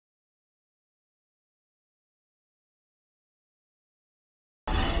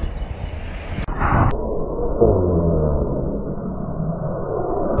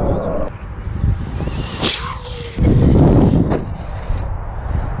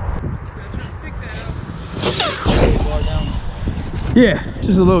Yeah,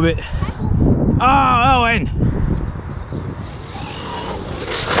 just a little bit. Oh, Owen.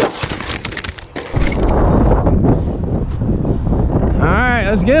 All right,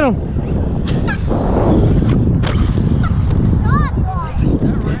 let's get him.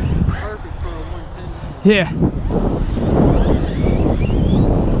 Yeah.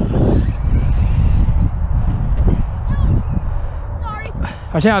 Sorry.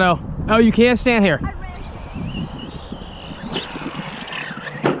 Watch out, oh. Oh, you can't stand here.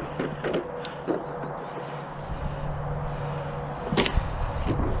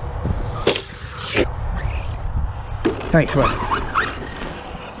 Thanks, bud.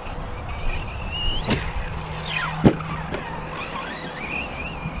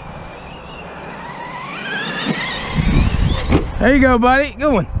 There you go, buddy.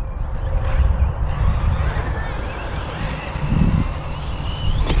 Good one.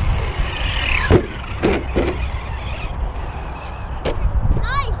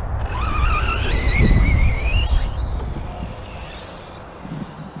 Nice.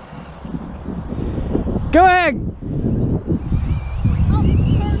 Go ahead.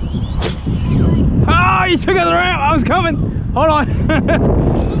 Oh, you took it the ramp. I was coming. Hold on.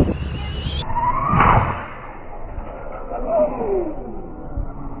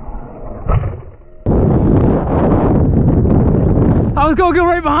 I was gonna go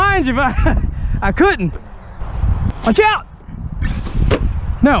right behind you, but I couldn't. Watch out!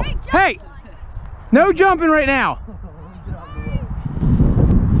 No, hey, no jumping right now.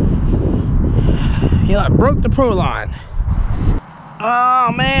 You like broke the pro line.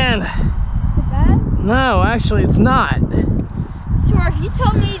 Oh man. Is it bad? No, actually it's not. Sure, if you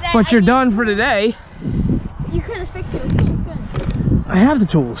told me that. But you're done for today. You could have fixed it with tools, couldn't you? I have the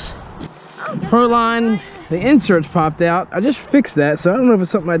tools. Oh, guess Pro what? line, the inserts popped out. I just fixed that, so I don't know if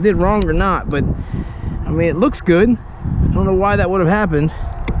it's something I did wrong or not, but I mean, it looks good. I don't know why that would have happened.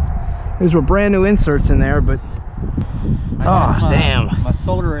 These were brand new inserts in there, but oh, damn. My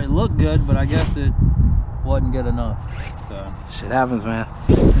solder, it looked good, but I guess it wasn't good enough. So. Shit happens, man.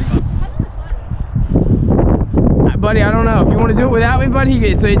 Buddy, I don't know. If you want to do it without me, buddy,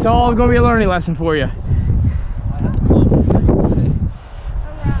 it's all going to be a learning lesson for you.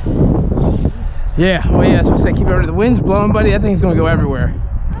 Yeah, well, yeah, that's what I say. Keep it under the wind's blowing, buddy. That thing's going to go everywhere.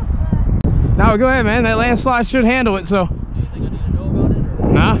 No, go ahead, man. That landslide should handle it, so. Anything I need to know about it?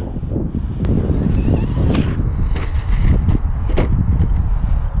 Or? Nah.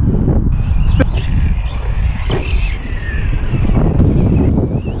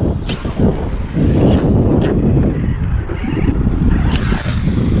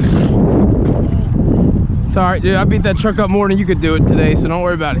 It's all right, dude. I beat that truck up more than you could do it today, so don't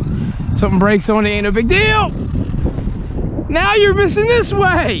worry about it. Something breaks on it, ain't no big deal. Now you're missing this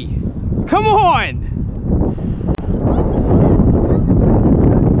way. Come on.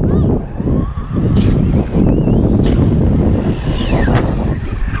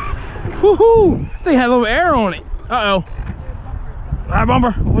 Woohoo! They had a little air on it. Uh-oh. Hi,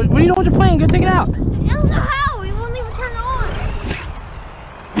 bumper. What are you doing with your plane? Go take it out. I don't know how. We won't even turn it on.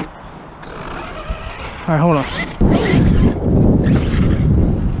 All right, hold on.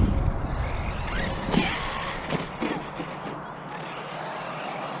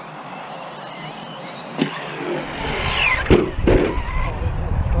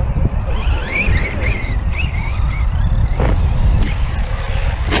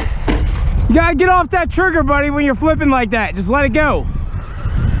 You gotta get off that trigger, buddy, when you're flipping like that. Just let it go.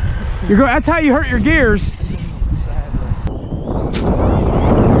 That's how you hurt your gears.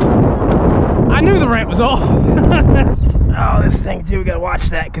 I knew the ramp was off. Oh, this thing too, we gotta watch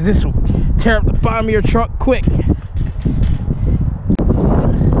that because this will tear up the bottom of your truck quick.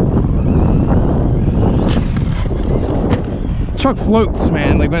 Truck floats,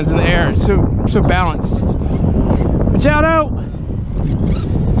 man, like when it's in the air. It's so balanced. Watch out, oh!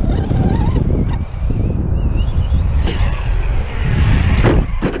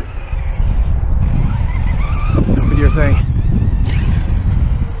 With your thing.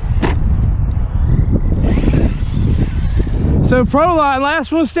 So pro line,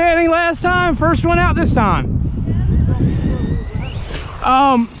 last one standing last time, first one out this time.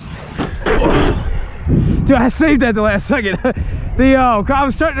 Dude, I saved that the last second. I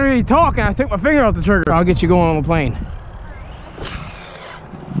was starting to really talk and I took my finger off the trigger. I'll get you going on the plane.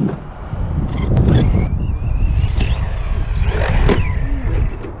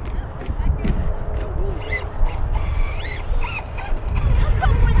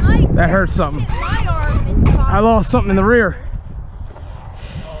 That hurt something. I lost something in the rear.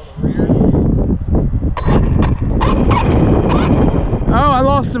 Oh, I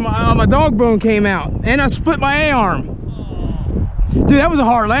lost my dog bone came out, and I split my A-arm. Dude, that was a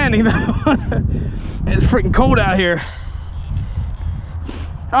hard landing though. It's freaking cold out here.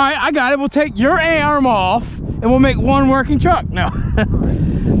 All right, I got it. We'll take your arm off and we'll make one working truck. No,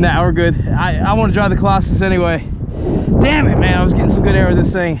 nah, we're good. I want to drive the Colossus anyway. Damn it, man. I was getting some good air with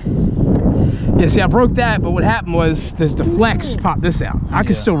this thing. Yeah, see, I broke that, but what happened was the flex popped this out. I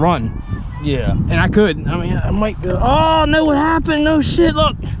could still run. Yeah. And I could. I mean, I might go. Oh, no, what happened? No shit,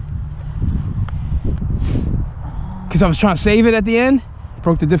 look. Because I was trying to save it at the end.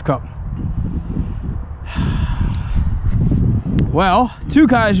 Broke the diff cup. Well, 2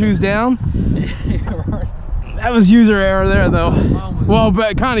 Kaijus down. That was user error there, though. Well,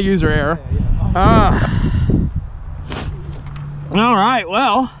 but kind of user error. All right,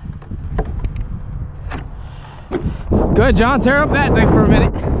 well. Good, John. Tear up that thing for a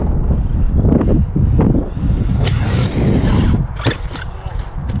minute.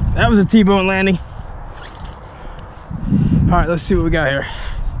 That was a T-bone landing. All right, let's see what we got here.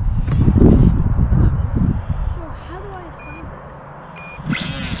 So how do I find it?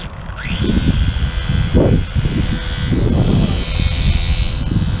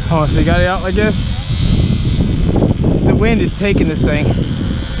 Oh, so you got it out like this? The wind is taking this thing.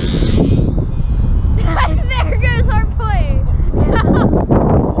 There goes our plane.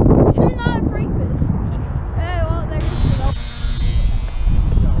 Do not break this. Hey, well, there goes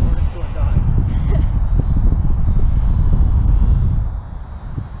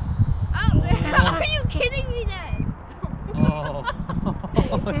Are you kidding me, Dad? Oh.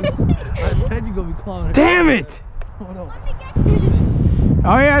 I said you're gonna be climbing. Damn it!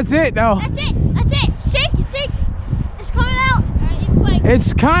 Oh yeah, that's it though. That's it. That's it. Shake it, shake. It's coming out. Alright, it's like.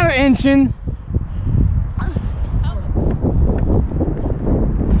 It's kind of inching.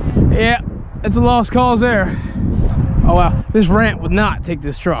 Yeah, it's a lost cause there. Oh wow, this ramp would not take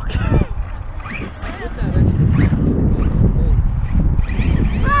this truck.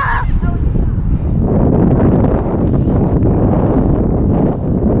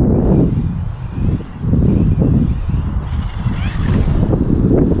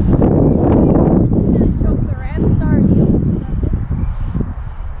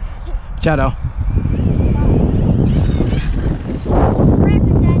 Shadow.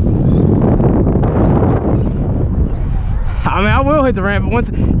 I mean, I will hit the ramp, but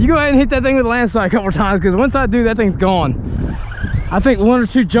once you go ahead and hit that thing with the landslide a couple times, because once I do, that thing's gone. I think 1 or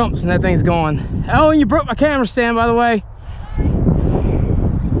 2 jumps and that thing's gone. Oh, and you broke my camera stand, by the way.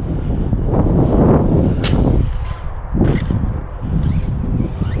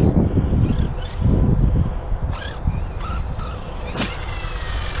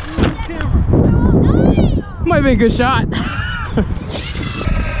 Might be a good shot.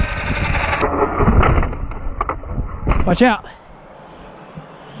 Watch out.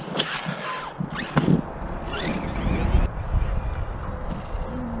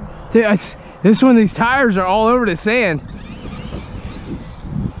 Dude, this one, these tires are all over the sand.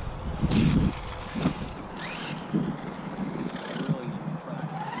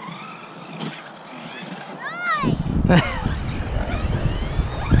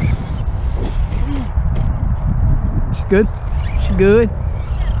 She's good. She's good.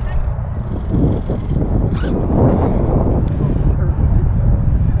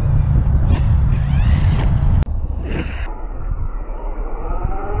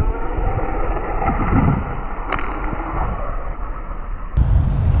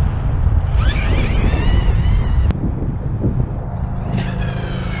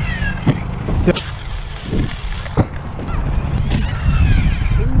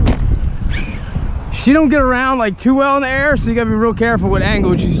 She don't get around like too well in the air, so you gotta be real careful what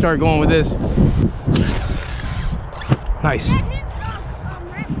angle you start going with this. Nice.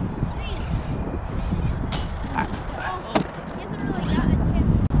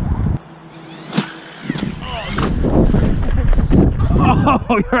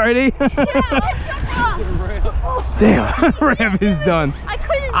 Oh, you ready? Damn, ramp is done.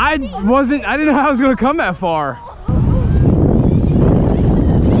 I didn't know how I was gonna come that far.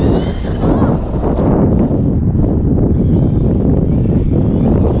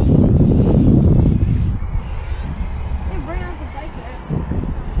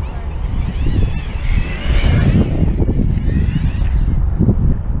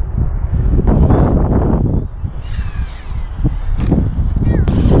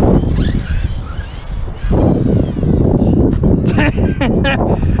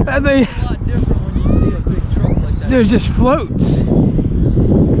 That thing, It's a lot different when you see a big truck like that. dude, just floats.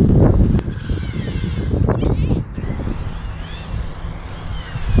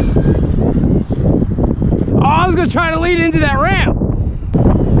 Oh, I was gonna try to lead into that ramp.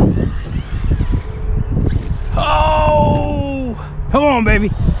 Oh, baby.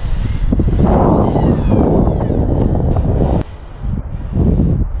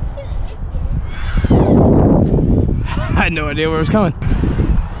 I had no idea where it was coming.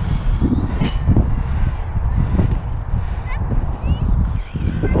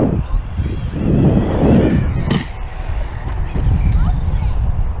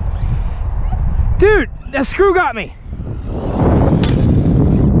 Dude, that screw got me.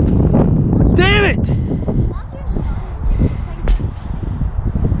 Damn it!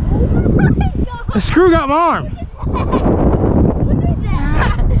 The screw got my arm. Look at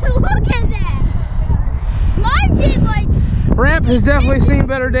that! Look at that! Mine did like... Ramp has definitely seen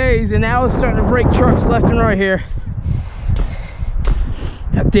better days, and now it's starting to break trucks left and right here.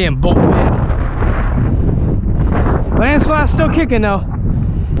 That damn bolt, man. Landslide's still kicking though.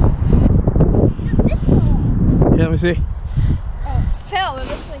 Yeah, let me see. Oh, fell. It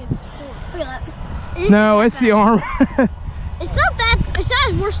looks like it's torn. Look at that. No, it's the arm. It's not bad. It's not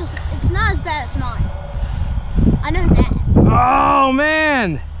as worse as. It's not as bad as mine. I know that. Oh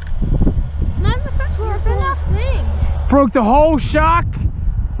man! Broke the whole shock.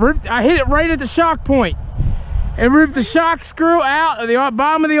 I hit it right at the shock point. It ripped the shock screw out of the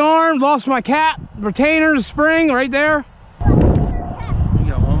bottom of the arm. Lost my cap, retainer, spring right there. You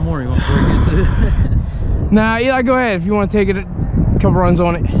got one more. You want to break it too? Nah, Eli, go ahead if you want to take it a couple runs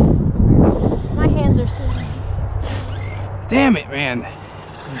on it. My hands are so. Damn it, man.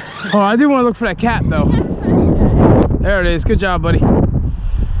 Oh, I do want to look for that cap though. There it is. Good job, buddy.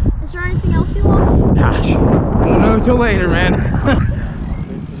 Is there anything else you lost? Gosh, won't know until later, man. Oh,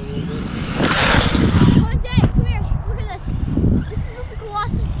 Dad, come here. Look at this. This is what the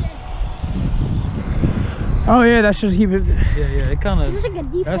Colossus did. Oh yeah, that should keep it. Yeah, it kind of. This is like a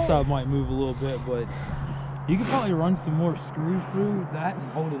deep That hole. side might move a little bit, but you could probably run some more screws through that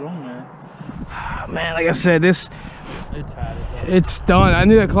and hold it on there. Man, like I said, this. It's had it. Though. It's done. I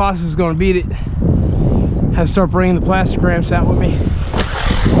knew that Colossus was going to beat it. Had to start bringing the plastic ramps out with me.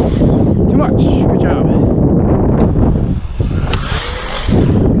 Too much. Good job.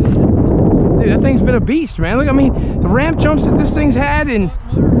 Dude, that thing's been a beast, man. Look, I mean, the ramp jumps that this thing's had, and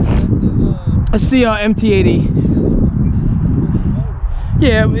it's the M2C.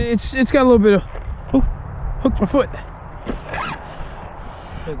 Yeah, it's got a little bit of. Oh, hooked my foot.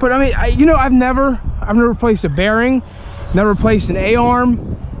 But I mean, I've never replaced a bearing, never replaced an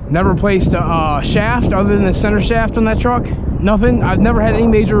A-arm, never replaced a shaft other than the center shaft on that truck. Nothing. I've never had any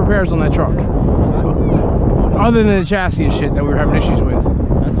major repairs on that truck, other than the chassis and shit that we were having issues with.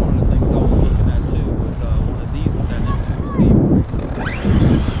 That's one of the things I was looking at too. Was one of these with that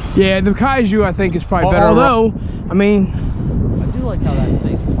M2C. Yeah, the Kaiju I think is probably better. Although, I mean, I do like how that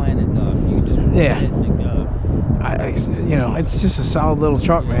stays planted. You can just put Yeah. it and go. it's just a solid little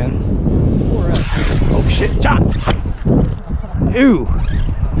truck, man. 4S. Oh shit, John! Ew!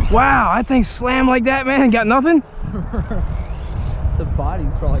 Wow, that thing slammed like that, man. Got nothing. The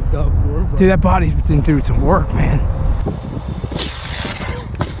body's probably done for. Dude, that body's been through some work, man.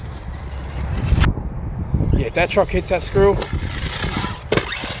 Yeah, if that truck hits that screw.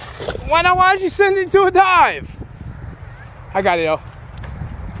 Why did you send it to a dive? I got it, though.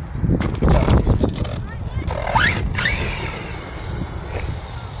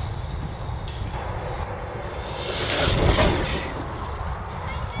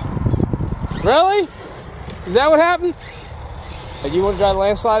 Really? Is that what happened? Like, you want to drive the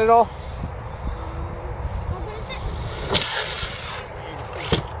Landslide at all?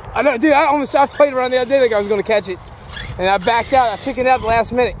 I know, dude. I played around the other day like I was going to catch it, and I backed out. I chickened out the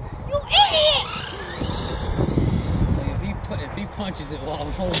last minute. You idiot! Like if he punches it while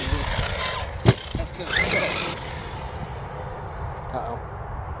I'm holding it, that's good. Uh-oh.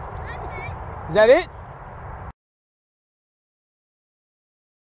 Is that it?